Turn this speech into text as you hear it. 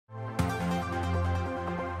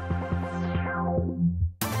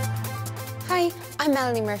I'm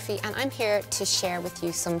Melanie Murphy and I'm here to share with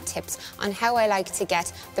you some tips on how I like to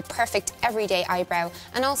get the perfect everyday eyebrow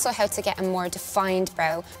and also how to get a more defined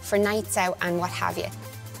brow for nights out and what have you.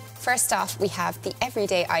 First off, we have the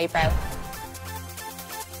everyday eyebrow.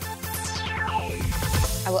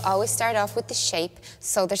 I will always start off with the shape,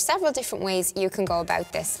 so there's several different ways you can go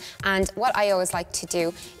about this, and what I always like to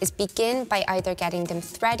do is begin by either getting them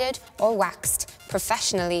threaded or waxed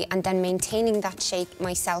professionally and then maintaining that shape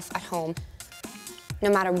myself at home. No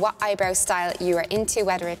matter what eyebrow style you are into,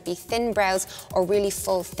 whether it be thin brows or really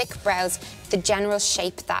full, thick brows, the general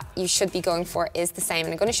shape that you should be going for is the same.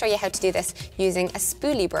 And I'm going to show you how to do this using a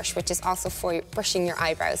spoolie brush, which is also for brushing your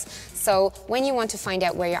eyebrows. So when you want to find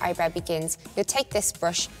out where your eyebrow begins, you'll take this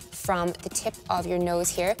brush from the tip of your nose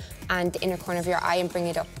here and the inner corner of your eye and bring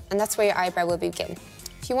it up. And that's where your eyebrow will begin.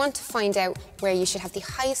 If you want to find out where you should have the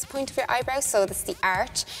highest point of your eyebrow, so that's the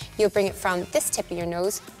arch, you'll bring it from this tip of your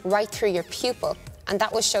nose right through your pupil. And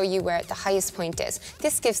that will show you where the highest point is.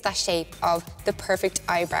 This gives that shape of the perfect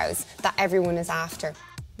eyebrows that everyone is after.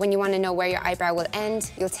 When you want to know where your eyebrow will end,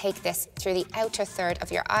 you'll take this through the outer third of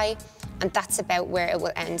your eye, and that's about where it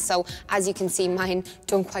will end. So as you can see, mine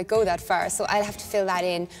don't quite go that far, so I'll have to fill that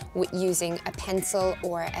in with using a pencil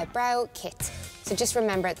or a brow kit. So just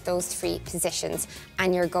remember those three positions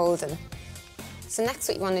and you're golden. So next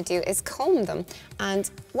what you want to do is comb them, and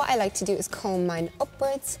what I like to do is comb mine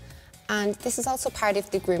upwards. And this is also part of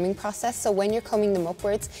the grooming process. So when you're combing them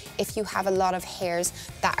upwards, if you have a lot of hairs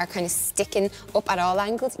that are kind of sticking up at all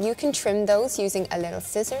angles, you can trim those using a little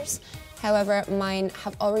scissors. However, mine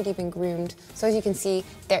have already been groomed. So as you can see,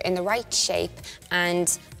 they're in the right shape, and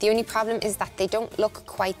the only problem is that they don't look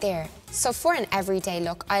quite there. So for an everyday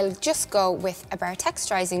look, I'll just go with a brow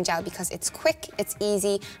texturizing gel because it's quick, it's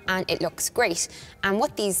easy, and it looks great. And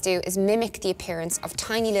what these do is mimic the appearance of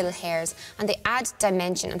tiny little hairs, and they add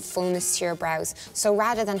dimension and fullness to your brows. So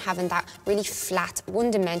rather than having that really flat,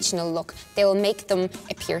 one-dimensional look, they will make them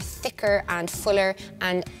appear thicker and fuller,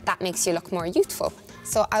 and that makes you look more youthful.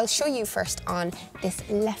 So I'll show you first on this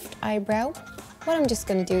left eyebrow. What I'm just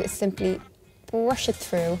going to do is simply brush it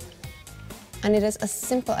through. And it is as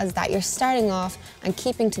simple as that. You're starting off and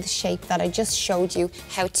keeping to the shape that I just showed you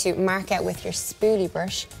how to mark out with your spoolie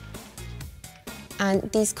brush. And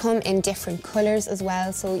these come in different colours as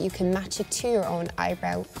well, so you can match it to your own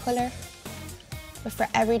eyebrow colour. But for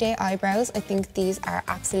everyday eyebrows, I think these are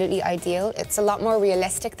absolutely ideal. It's a lot more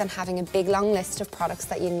realistic than having a big long list of products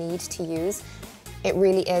that you need to use. It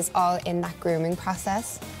really is all in that grooming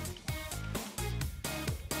process.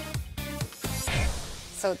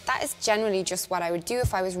 So that is generally just what I would do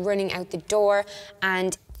if I was running out the door,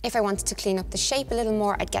 and if I wanted to clean up the shape a little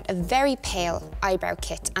more, I'd get a very pale eyebrow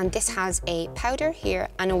kit, and this has a powder here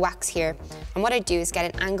and a wax here. And what I do is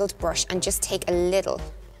get an angled brush and just take a little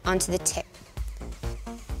onto the tip.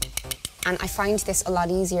 And I find this a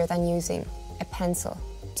lot easier than using a pencil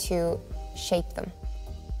to shape them.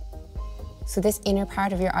 So this inner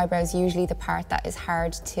part of your eyebrow is usually the part that is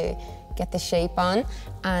hard to get the shape on,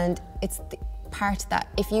 and it's the part that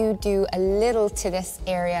if you do a little to this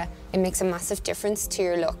area, it makes a massive difference to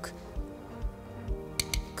your look.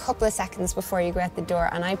 Couple of seconds before you go out the door,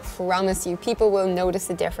 and I promise you, people will notice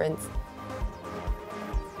a difference.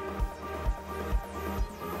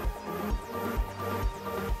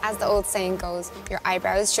 As the old saying goes, your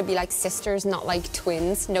eyebrows should be like sisters, not like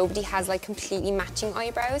twins. Nobody has like completely matching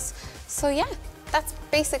eyebrows. So yeah, that's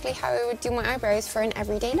basically how I would do my eyebrows for an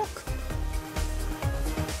everyday look.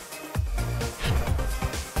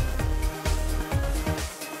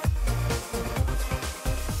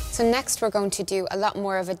 So next we're going to do a lot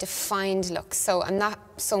more of a defined look. So I'm not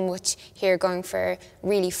so much here going for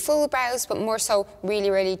really full brows, but more so really,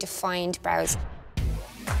 really defined brows.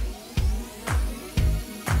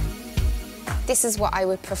 This is what I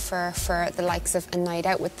would prefer for the likes of a night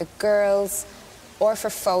out with the girls, or for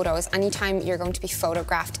photos. Anytime you're going to be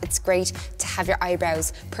photographed, it's great to have your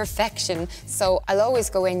eyebrows perfection. So I'll always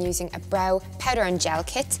go in using a brow powder and gel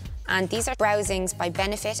kit. And these are Browsings by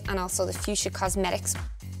Benefit and also the Fuchsia Cosmetics.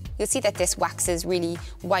 You'll see that this wax is really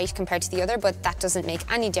white compared to the other, but that doesn't make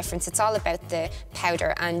any difference. It's all about the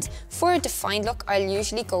powder. And for a defined look, I'll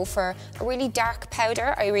usually go for a really dark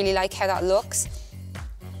powder. I really like how that looks.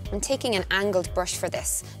 I'm taking an angled brush for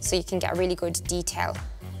this, so you can get a really good detail.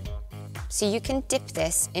 So you can dip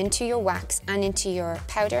this into your wax and into your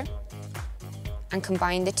powder and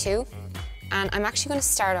combine the two. And I'm actually going to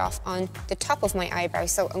start off on the top of my eyebrow.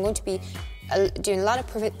 So I'm going to be doing a lot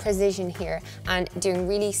of precision here and doing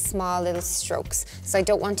really small little strokes. So I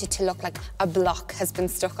don't want it to look like a block has been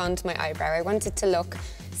stuck onto my eyebrow. I want it to look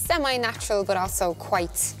semi-natural but also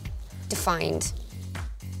quite defined.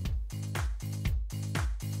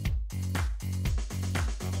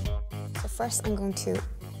 first I'm going to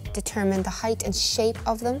determine the height and shape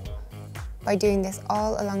of them by doing this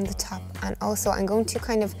all along the top, and also I'm going to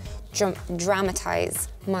kind of dramatize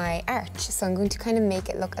my arch. So I'm going to kind of make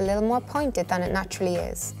it look a little more pointed than it naturally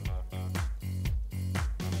is.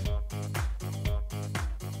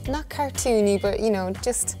 Not cartoony, but you know,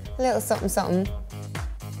 just a little something something.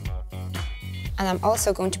 And I'm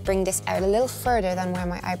also going to bring this out a little further than where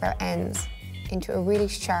my eyebrow ends, into a really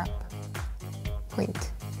sharp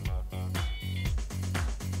point.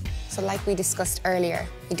 So like we discussed earlier,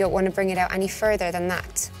 you don't want to bring it out any further than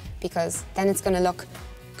that, because then it's going to look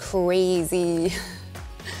crazy.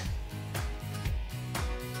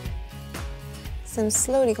 So I'm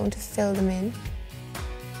slowly going to fill them in.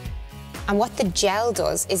 And what the gel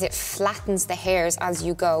does is it flattens the hairs as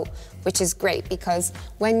you go, which is great because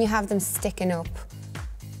when you have them sticking up,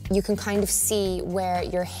 you can kind of see where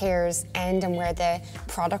your hairs end and where the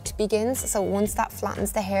product begins. So once that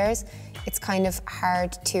flattens the hairs, it's kind of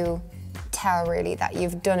hard to tell really that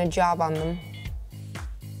you've done a job on them.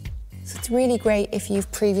 So it's really great if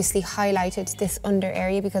you've previously highlighted this under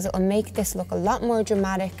area because it'll make this look a lot more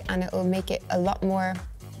dramatic and it'll make it a lot more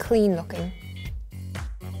clean looking.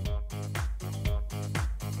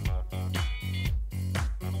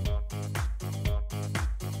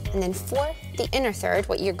 And then for the inner third,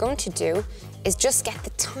 what you're going to do is just get the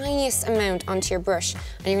tiniest amount onto your brush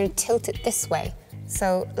and you're going to tilt it this way,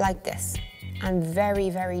 so like this, and very,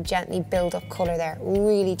 very gently build up colour there,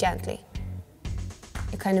 really gently.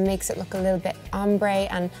 It kind of makes it look a little bit ombre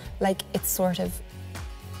and like it's sort of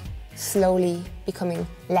slowly becoming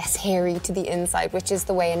less hairy to the inside, which is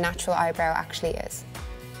the way a natural eyebrow actually is.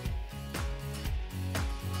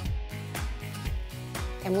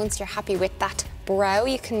 And once you're happy with that brow,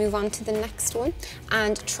 you can move on to the next one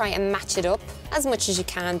and try and match it up as much as you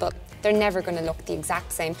can, but they're never going to look the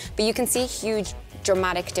exact same. But you can see a huge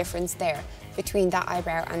dramatic difference there between that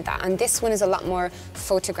eyebrow and that. And this one is a lot more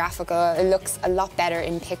photographical. It looks a lot better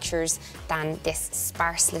in pictures than this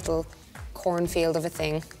sparse little cornfield of a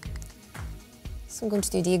thing. So I'm going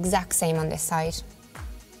to do the exact same on this side.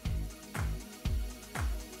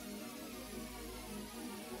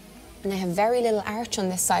 And I have very little arch on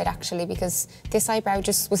this side actually because this eyebrow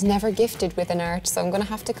just was never gifted with an arch, so I'm going to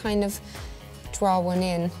have to kind of draw one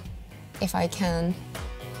in if I can.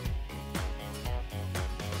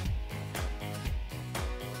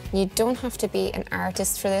 You don't have to be an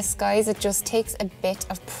artist for this, guys, it just takes a bit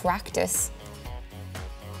of practice.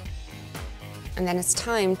 And then it's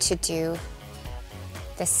time to do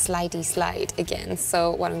the slidey slide again. So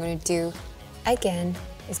what I'm going to do again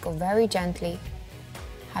is go very gently,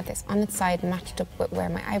 have this on its side matched up with where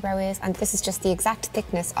my eyebrow is, and this is just the exact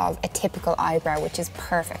thickness of a typical eyebrow, which is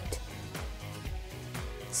perfect.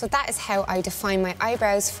 So that is how I define my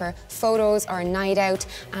eyebrows for photos or a night out.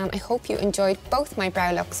 I hope you enjoyed both my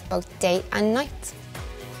brow looks, both day and night.